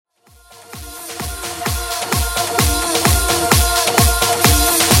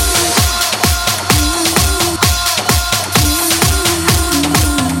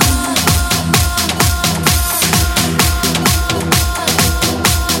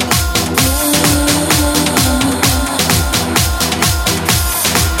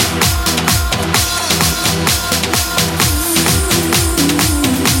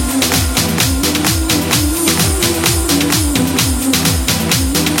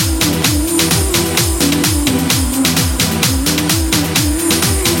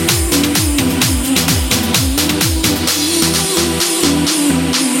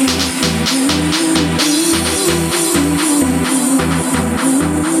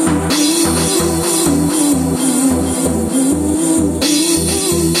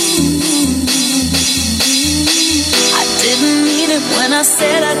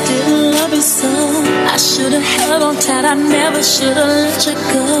should've held on tight, I never should've let you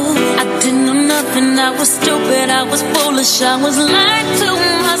go. I didn't know nothing, I was stupid, I was foolish, I was lying to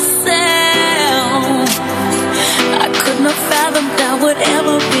myself. I couldn't have fathomed I would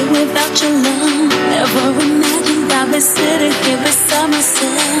ever be without your love. Never imagined I'd be sitting here beside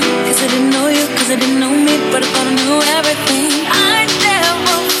myself. Cause I didn't know you, cause I didn't know me, but I thought I knew everything. I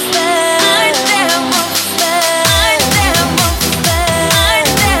never felt, I never felt, I never felt, I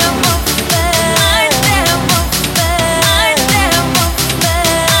never felt, I never felt, I never felt,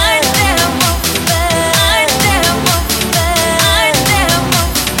 I never felt, I never felt, I never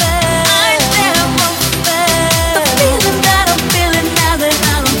felt, I never felt the feeling that I'm feeling now that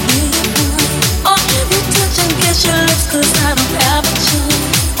I don't hear you. Oh, you touch and kiss your lips cause I don't have a choice.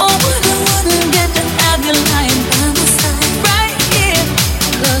 Oh, I wouldn't get to have you lying by my side right here.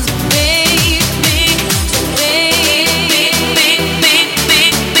 Cause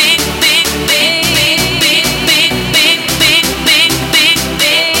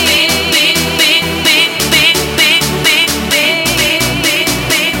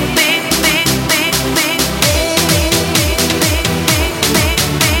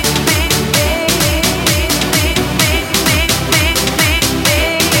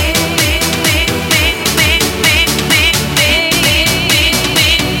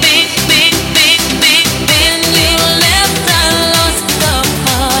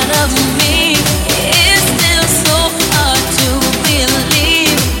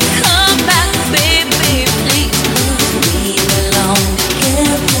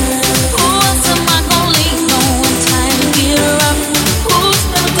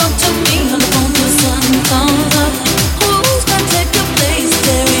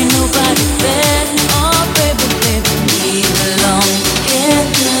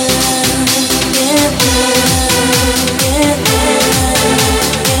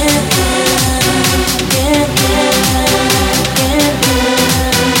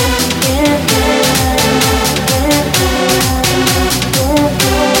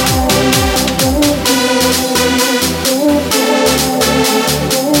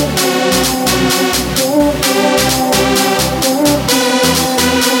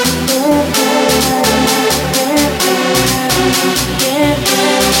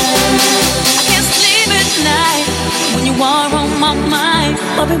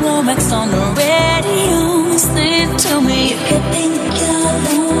Bobby Womack's on the radio. Listen to me. You could think you're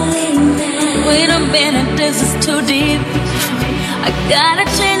lonely now. Wait a minute, this is too deep. I gotta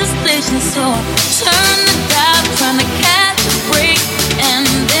change the station, so I turn the dial, trying to catch a break. And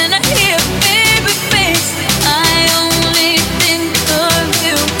then I hear baby face. I only think of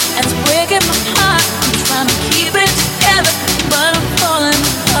you, and it's breaking my heart. I'm trying to keep it together, but I'm falling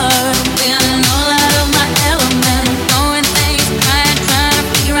apart. I'm feeling all out of my element, knowing things right, trying to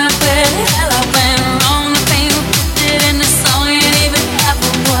figure out where the hell I went wrong. The pain reflected in the song ain't even half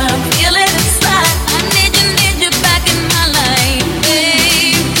of what I'm feeling inside. I need you back in my life,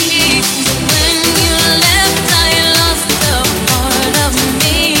 baby. When you left, I lost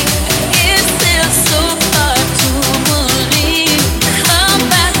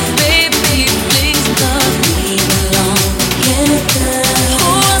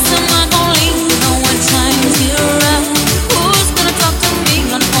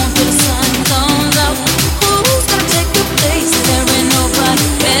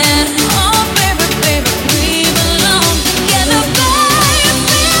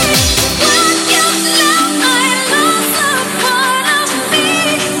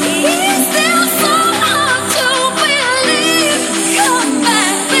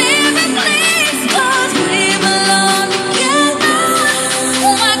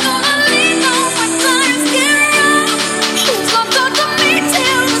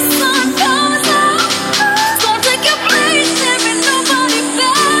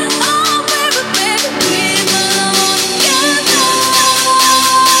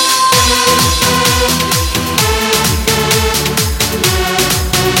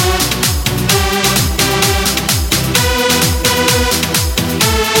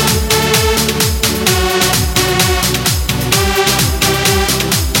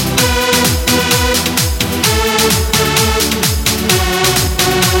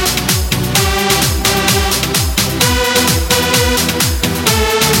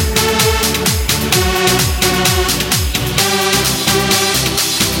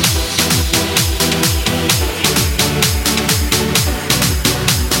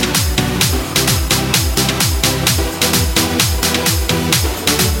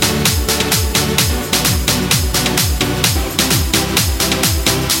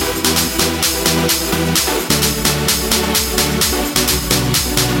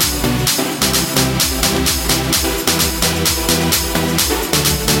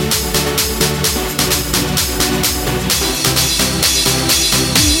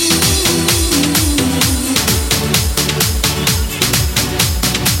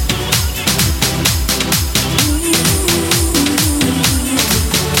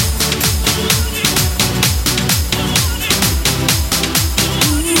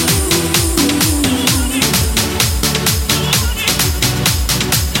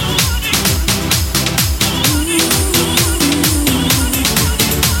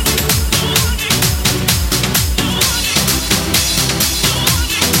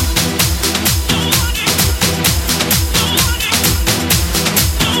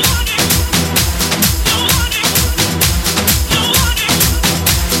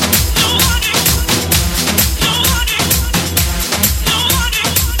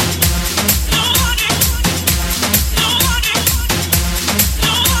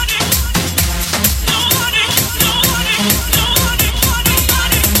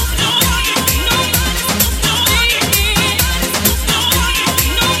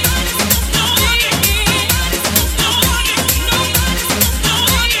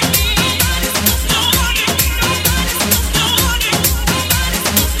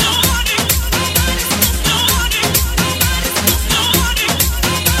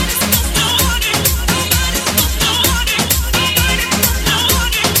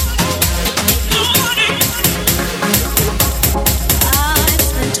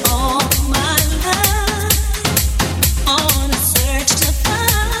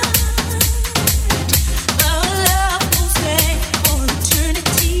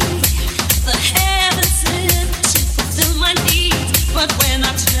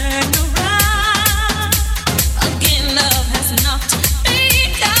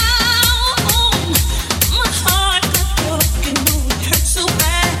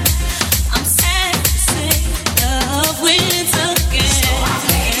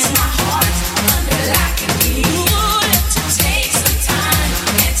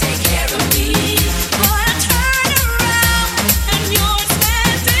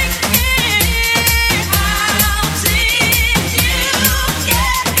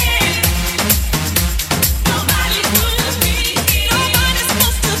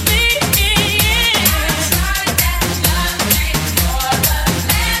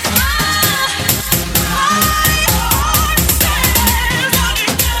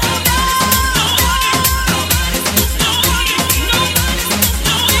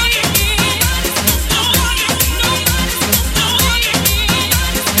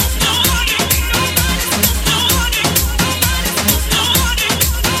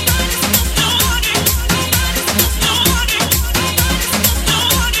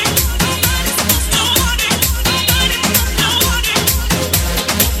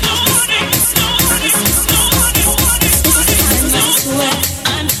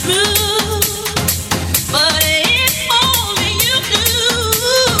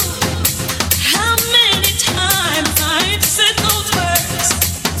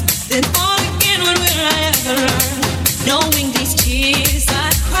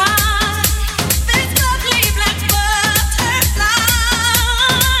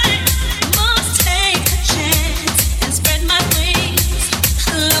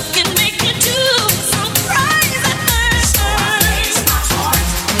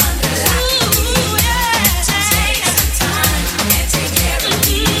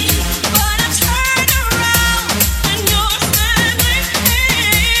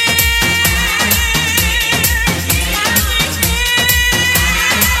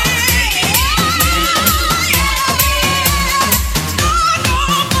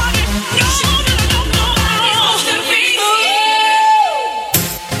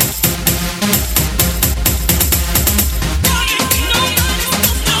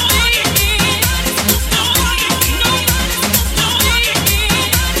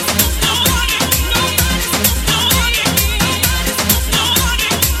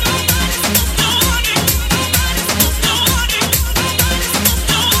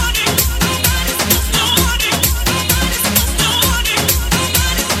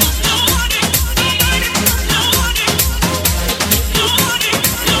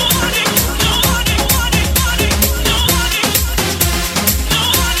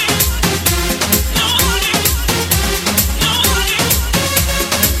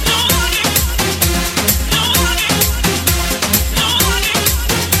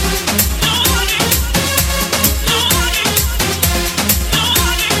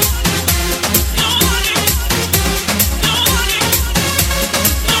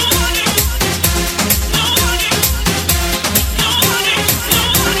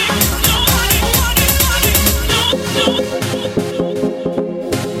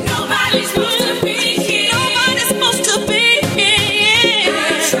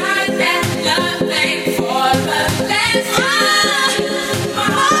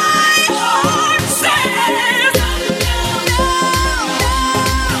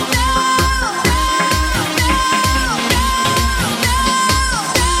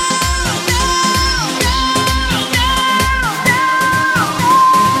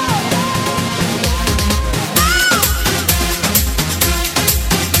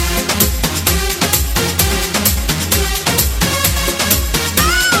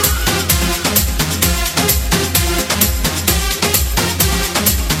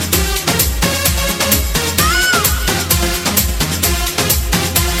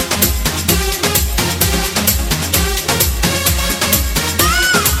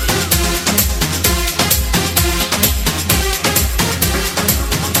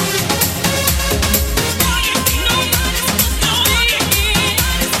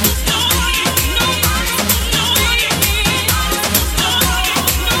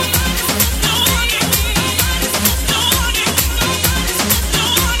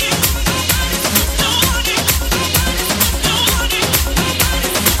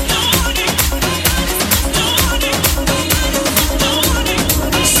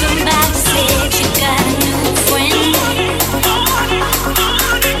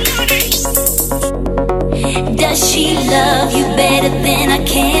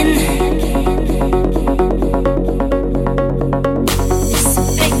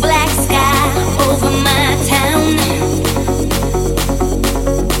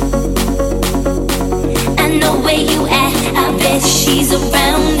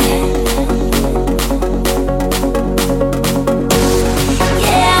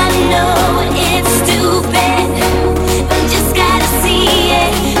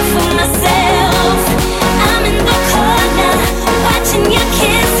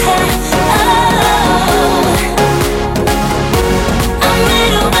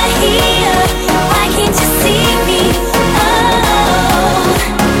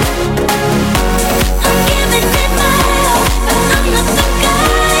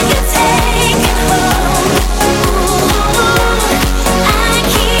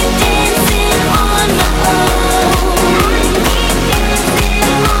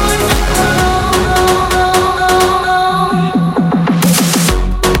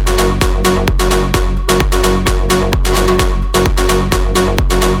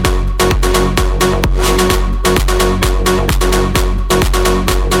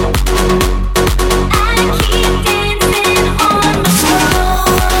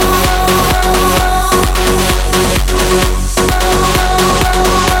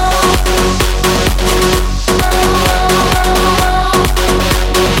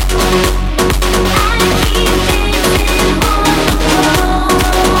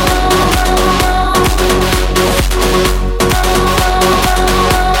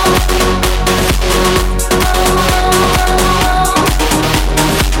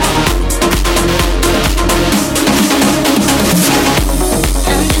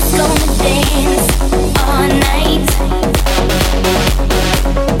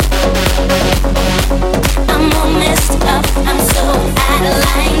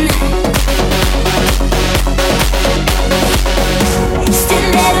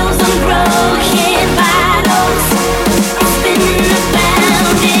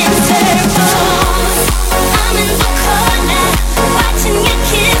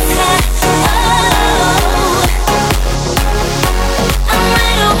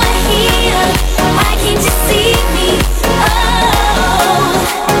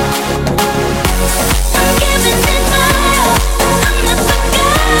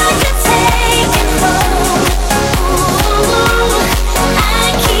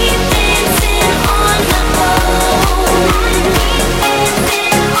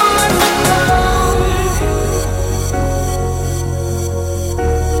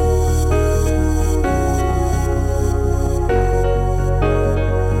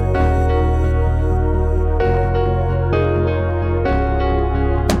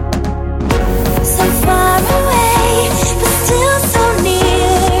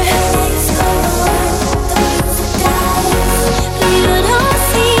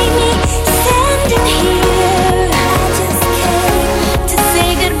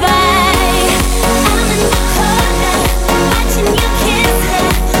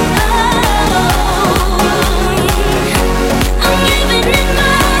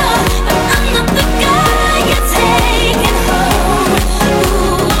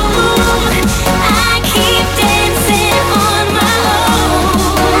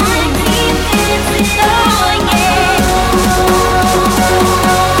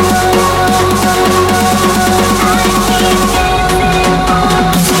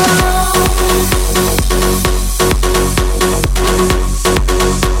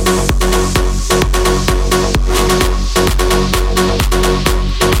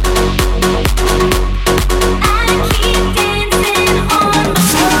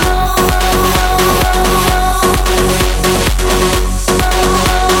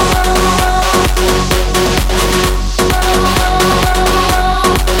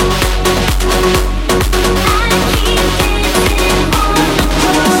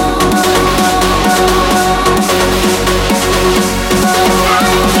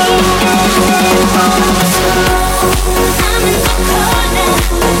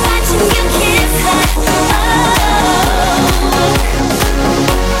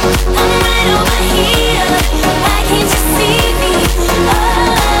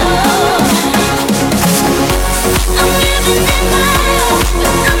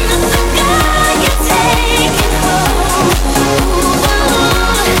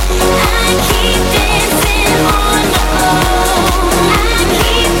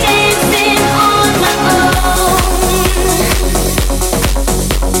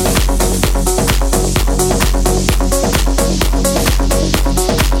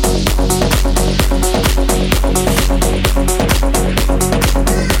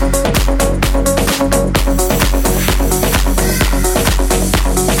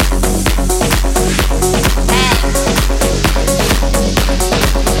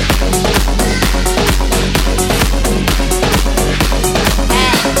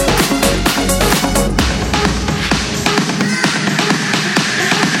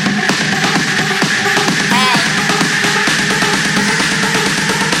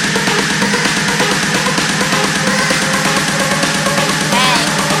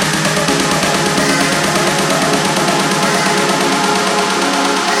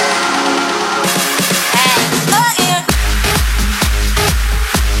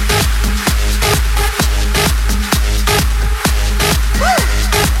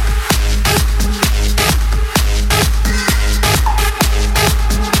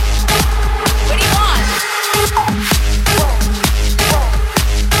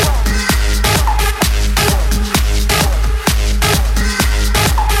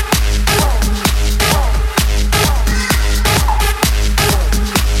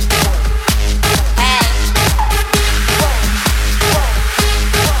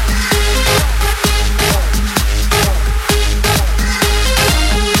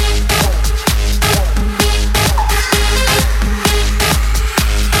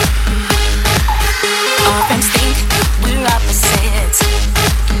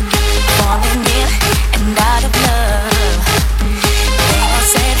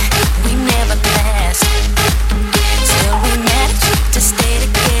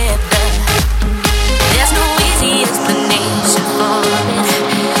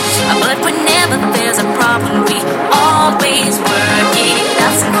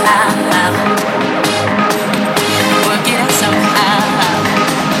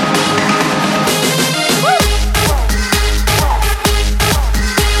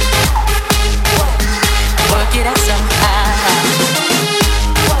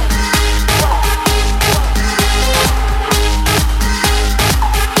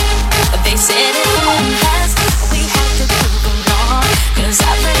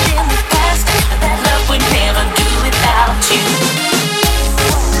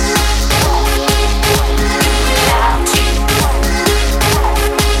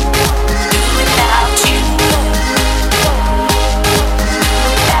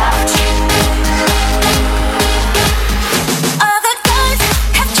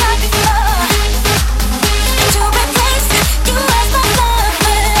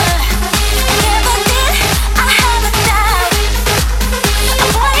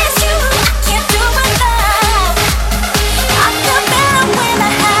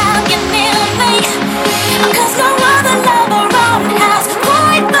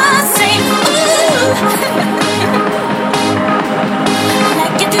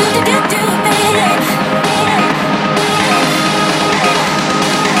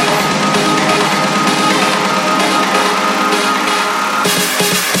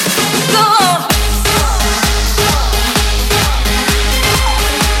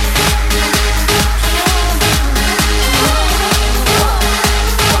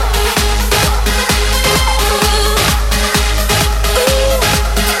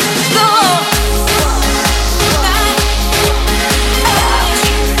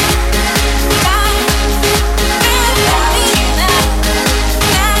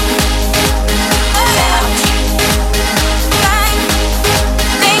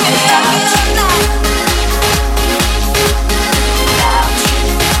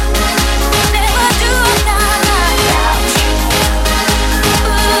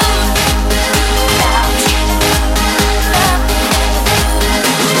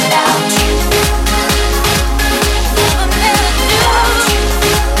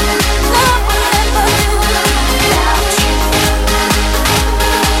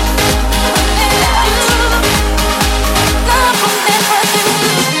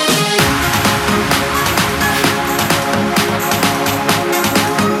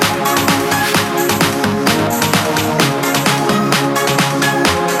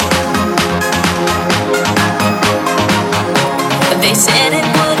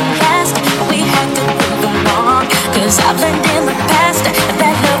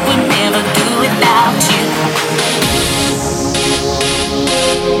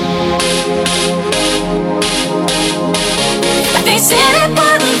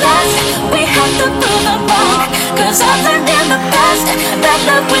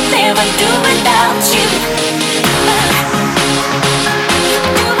love would never do without you.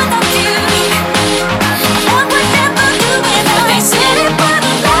 Do without you. Love would never do without. They said it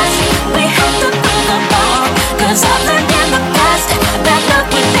wouldn't last. We have to prove them wrong. 'Cause I've learned in the past that love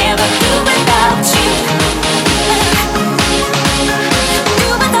would never do without you. Do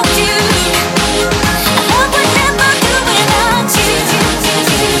without you. Love would never do without you.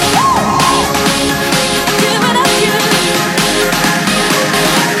 Do without you.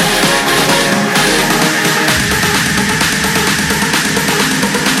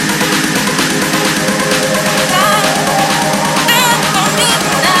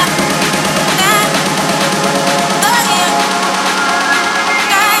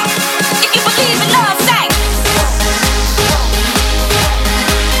 If you believe in love, say.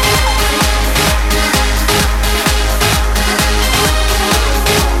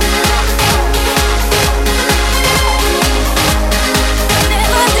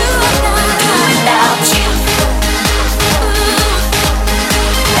 Never do without you.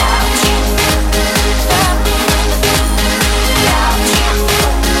 Without you. Without you.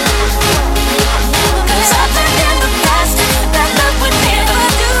 'Cause I've learned in the past that love would never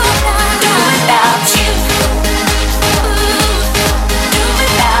do without you. Do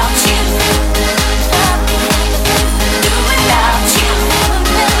without you. Do without you.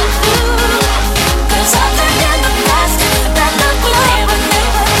 'Cause I've learned in the past that love would never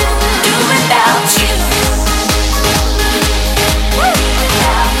do without you.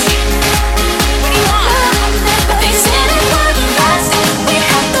 Without you. What do you want? But they said it wouldn't last. We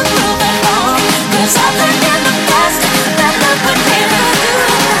have to prove it wrong. 'Cause I've learned in the past that love would never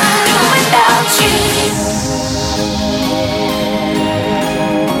do without you.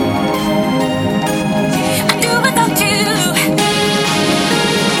 Do without you.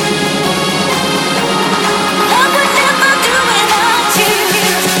 Love would never do without you.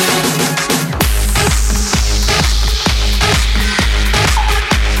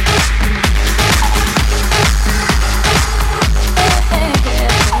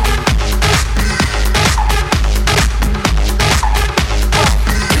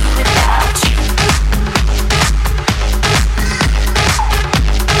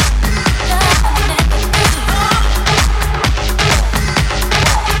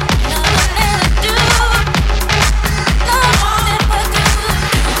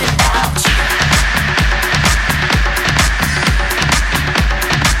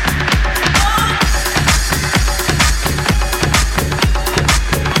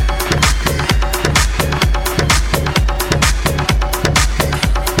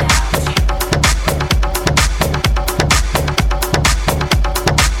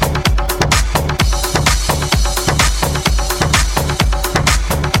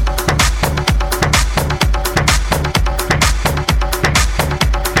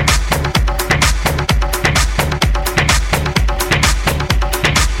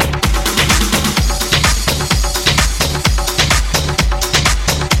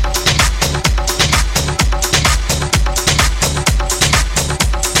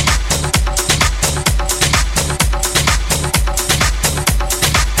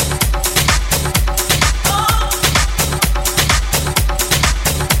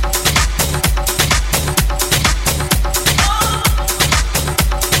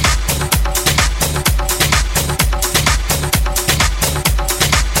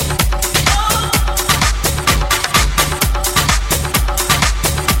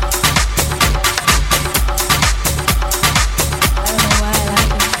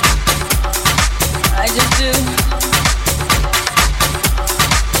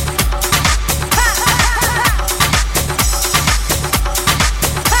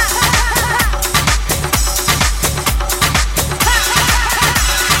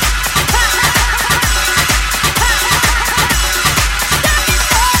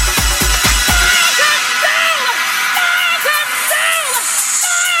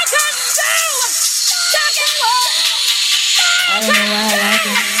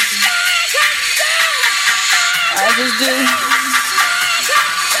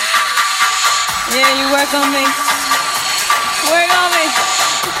 Work on me. Work on me.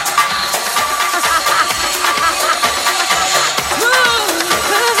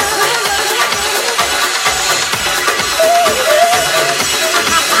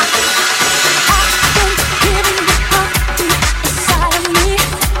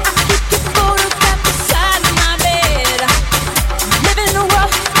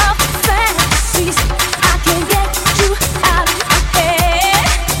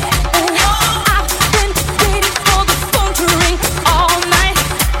 All night.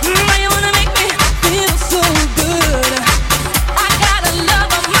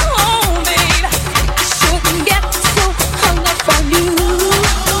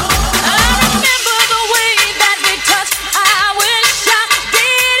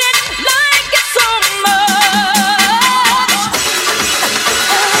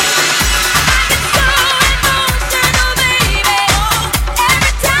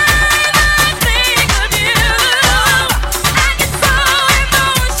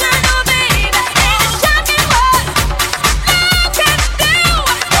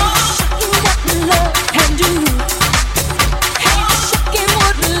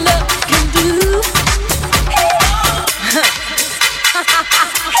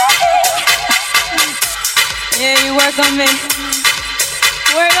 Yeah, you work on me.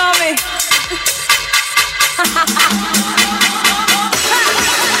 Work on me.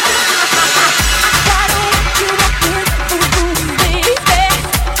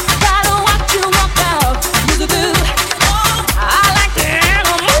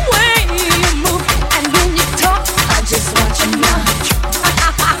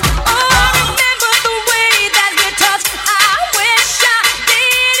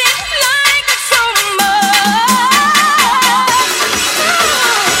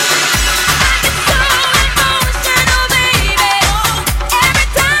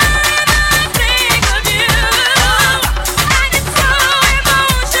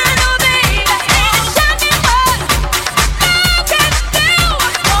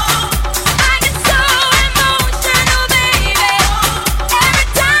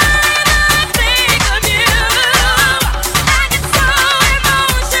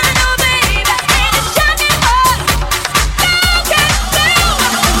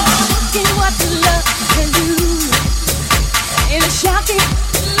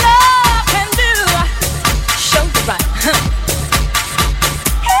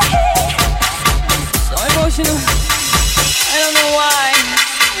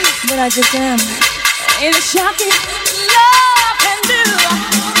 I just am. In a shocking love can do.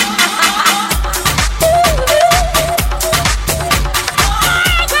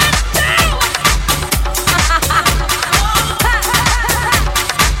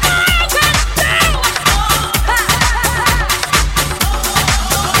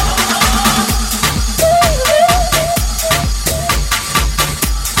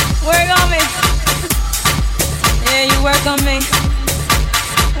 Work on me. Yeah, you work on me.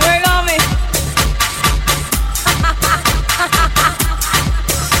 Work on me.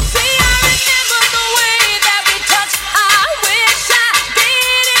 See, I remember the way that we touched. I wish I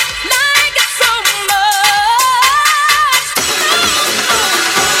didn't like it so much. I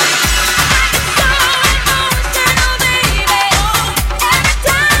get so emotional, baby. Every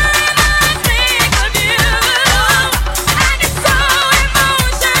time I think of you, I get so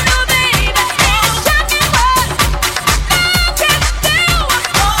emotional, baby. It's shocking what love can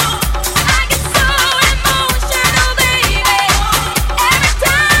do. I get so emotional, baby. Every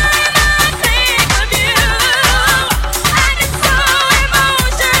time I think of you, I get so emotional, baby. It's shocking what love can do. I get so emotional, baby. Every time I think of you, I get so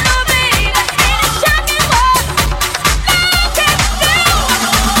emotional, baby. It's shocking what love can do.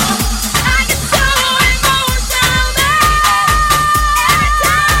 I get so emotional, baby.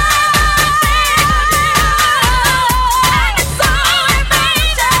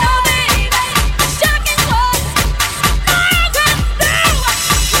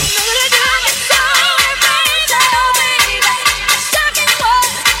 Shocking what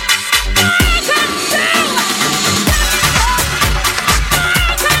love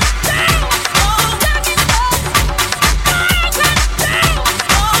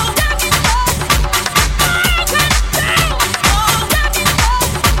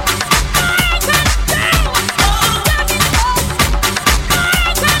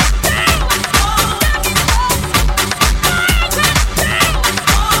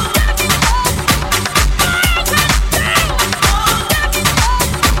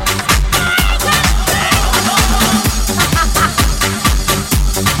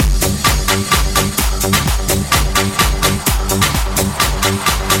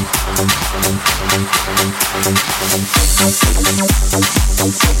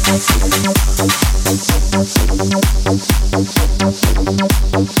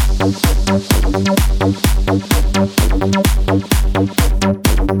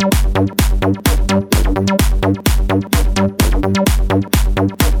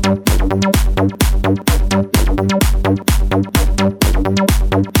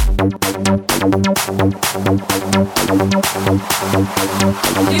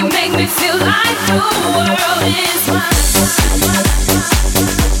You make me feel like the world is mine.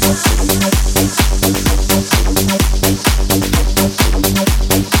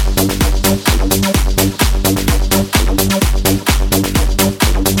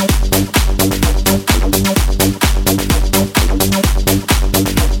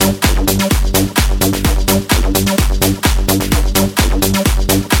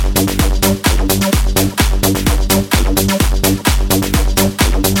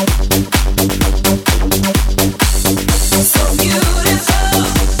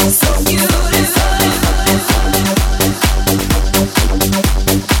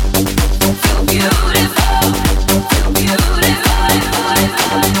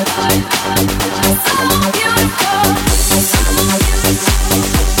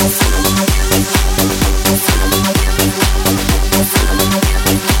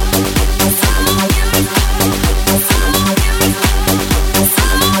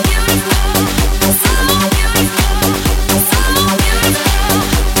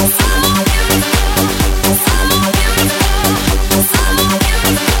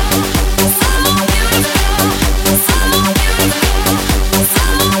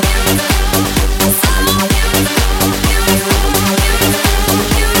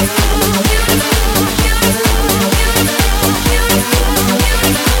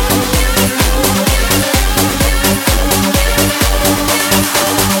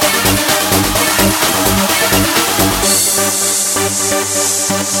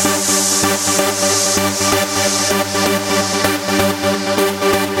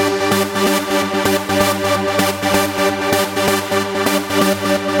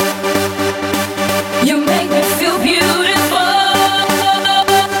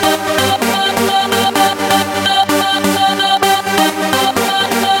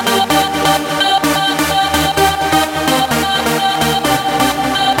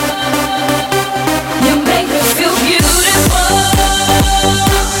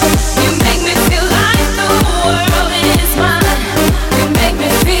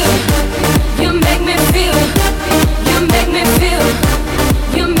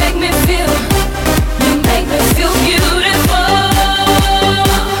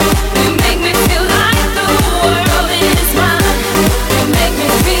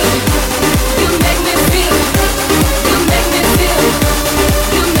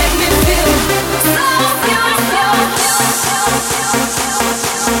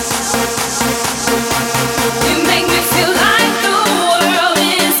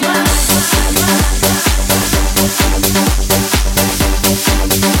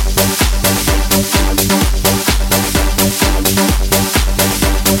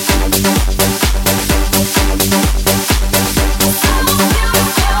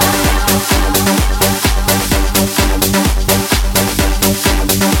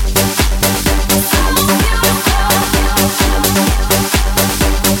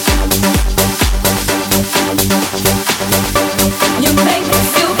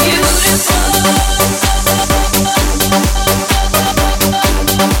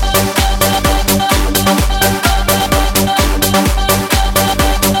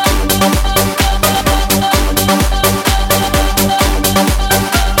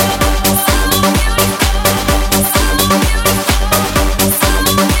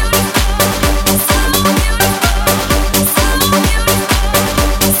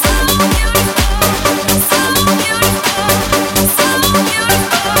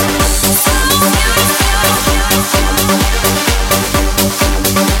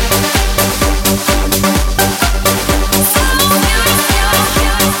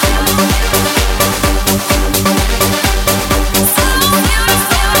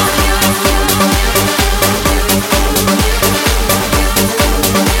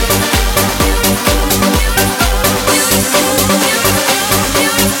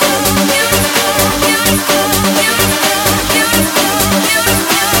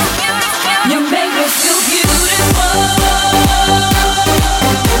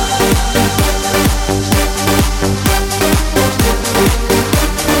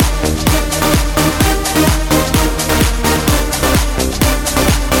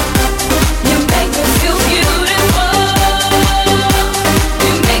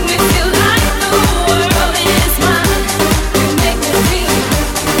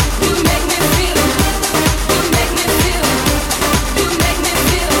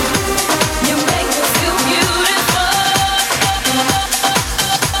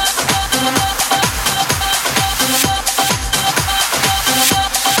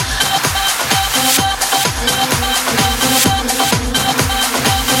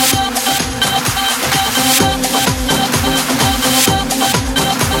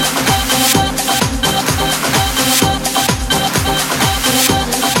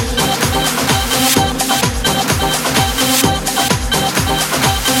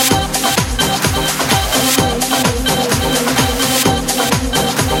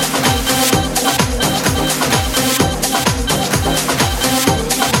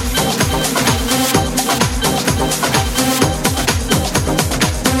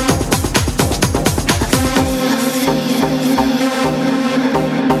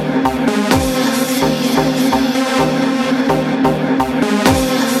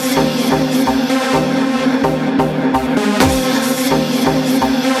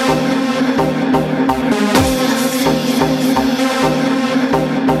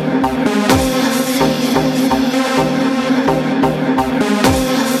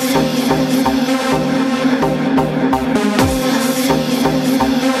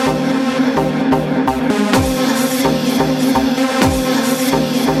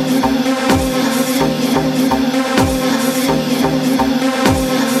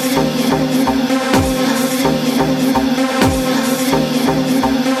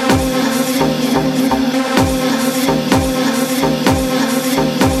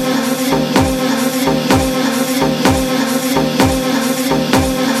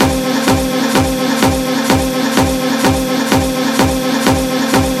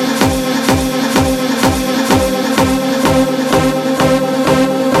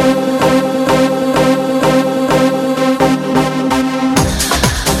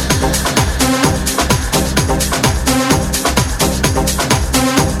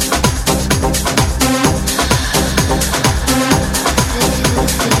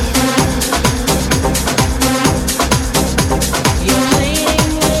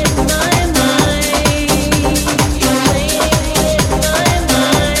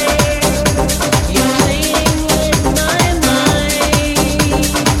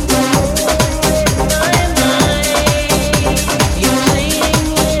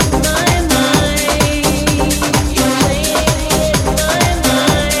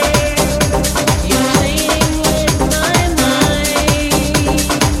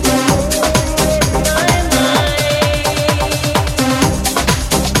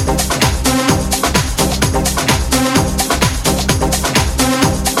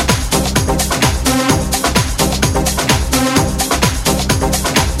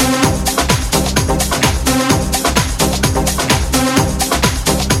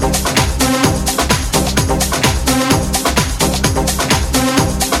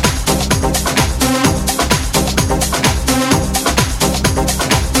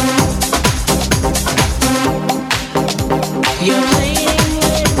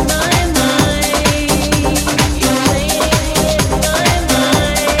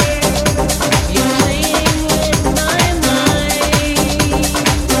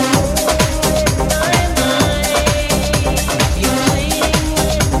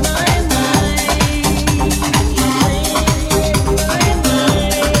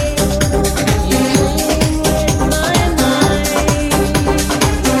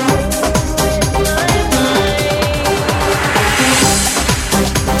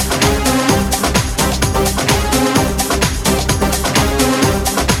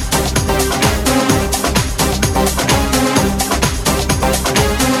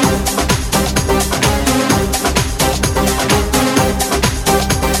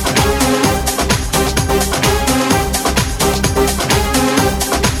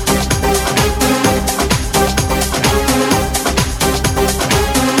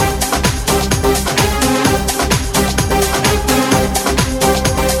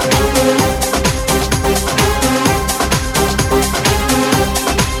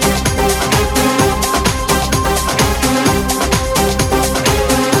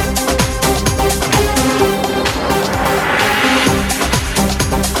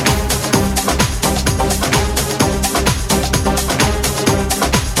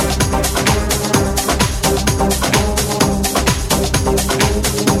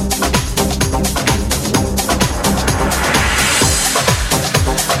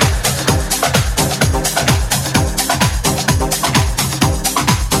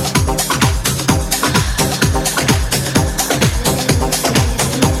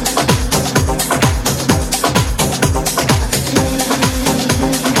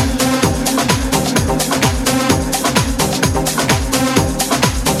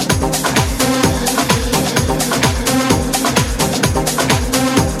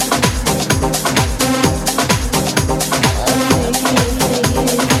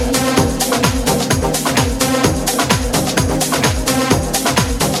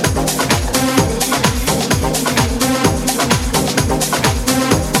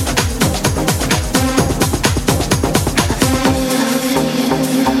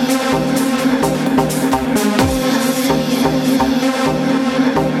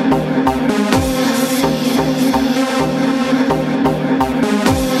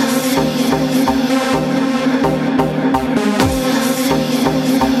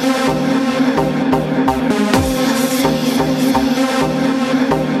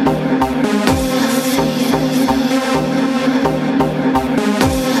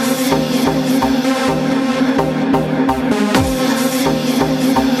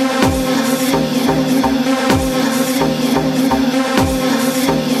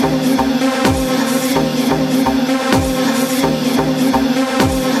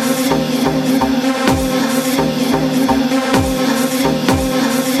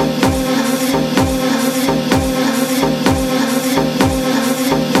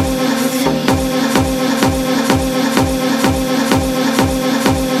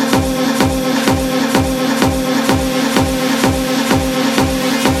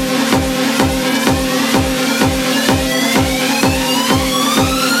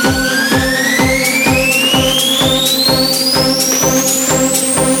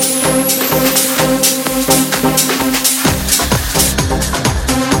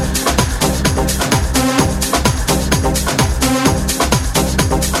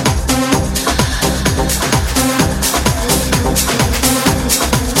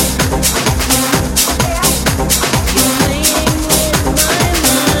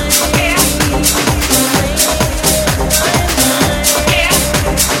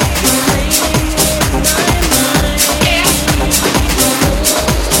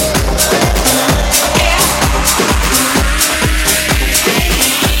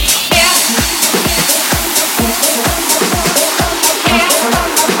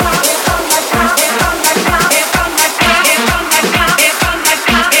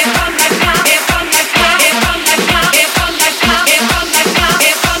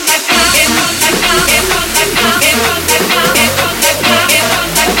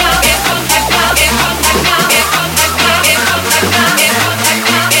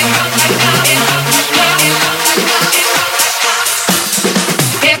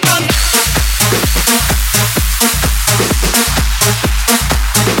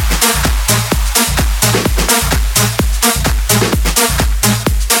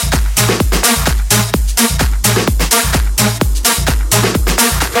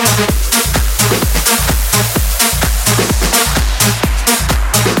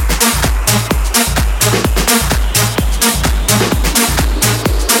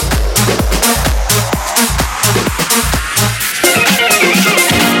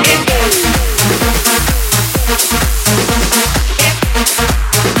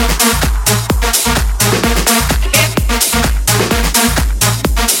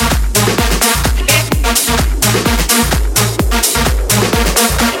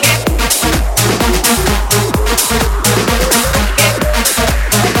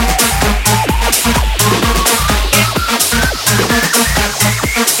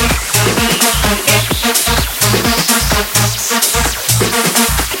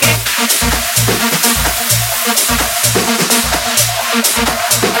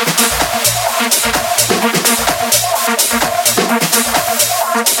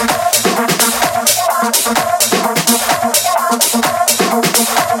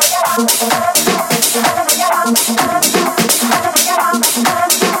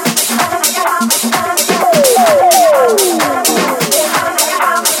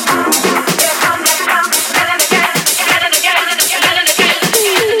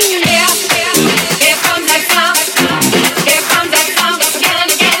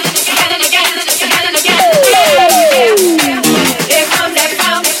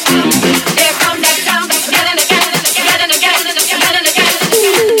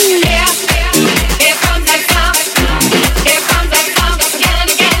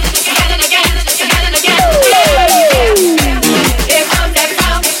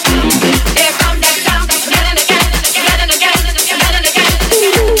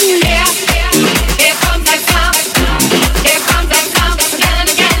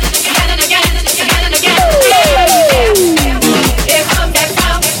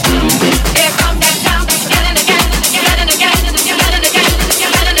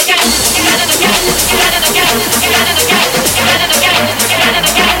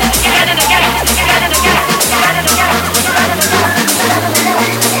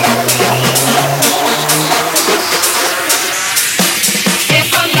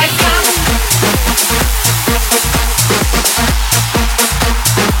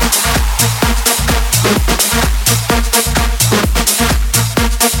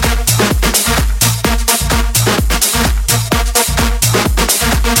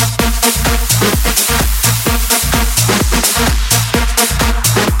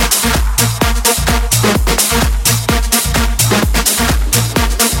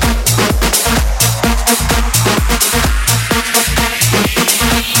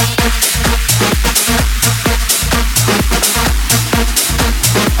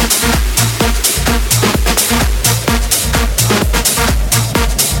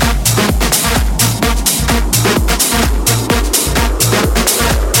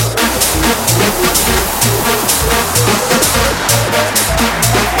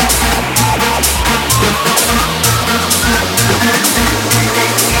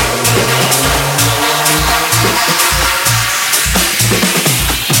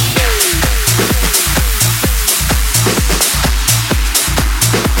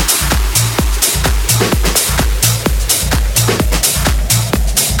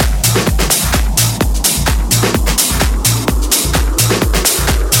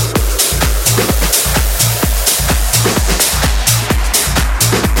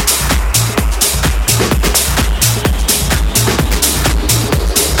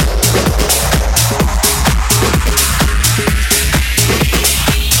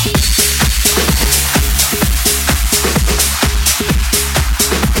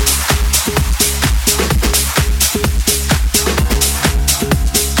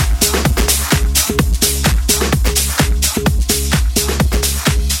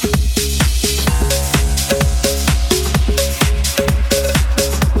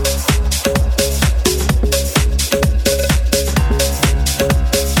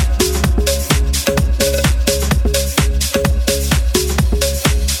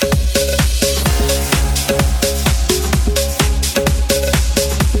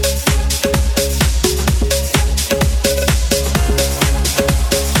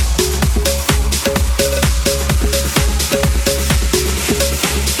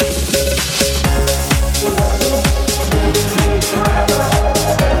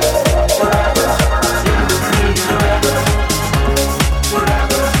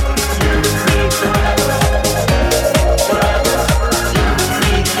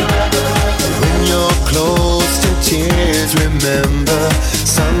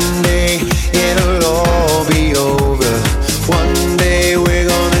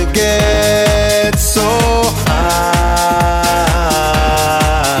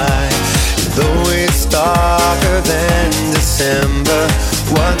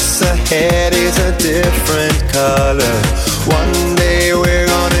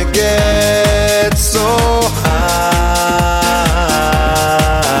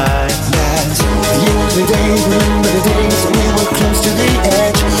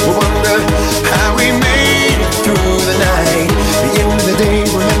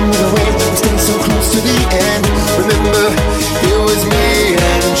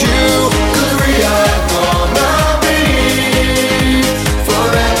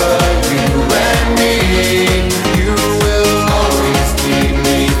 Forever, you and me, you will always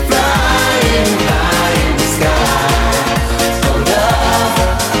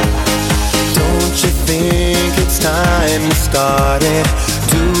started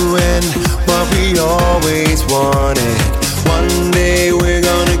doing what we always wanted. One day we're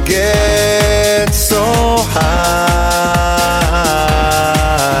gonna get so high.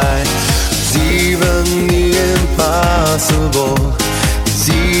 'Cause even the impossible is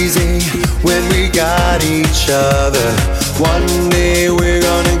easy when we got each other. One day we're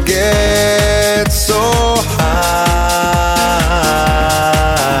gonna get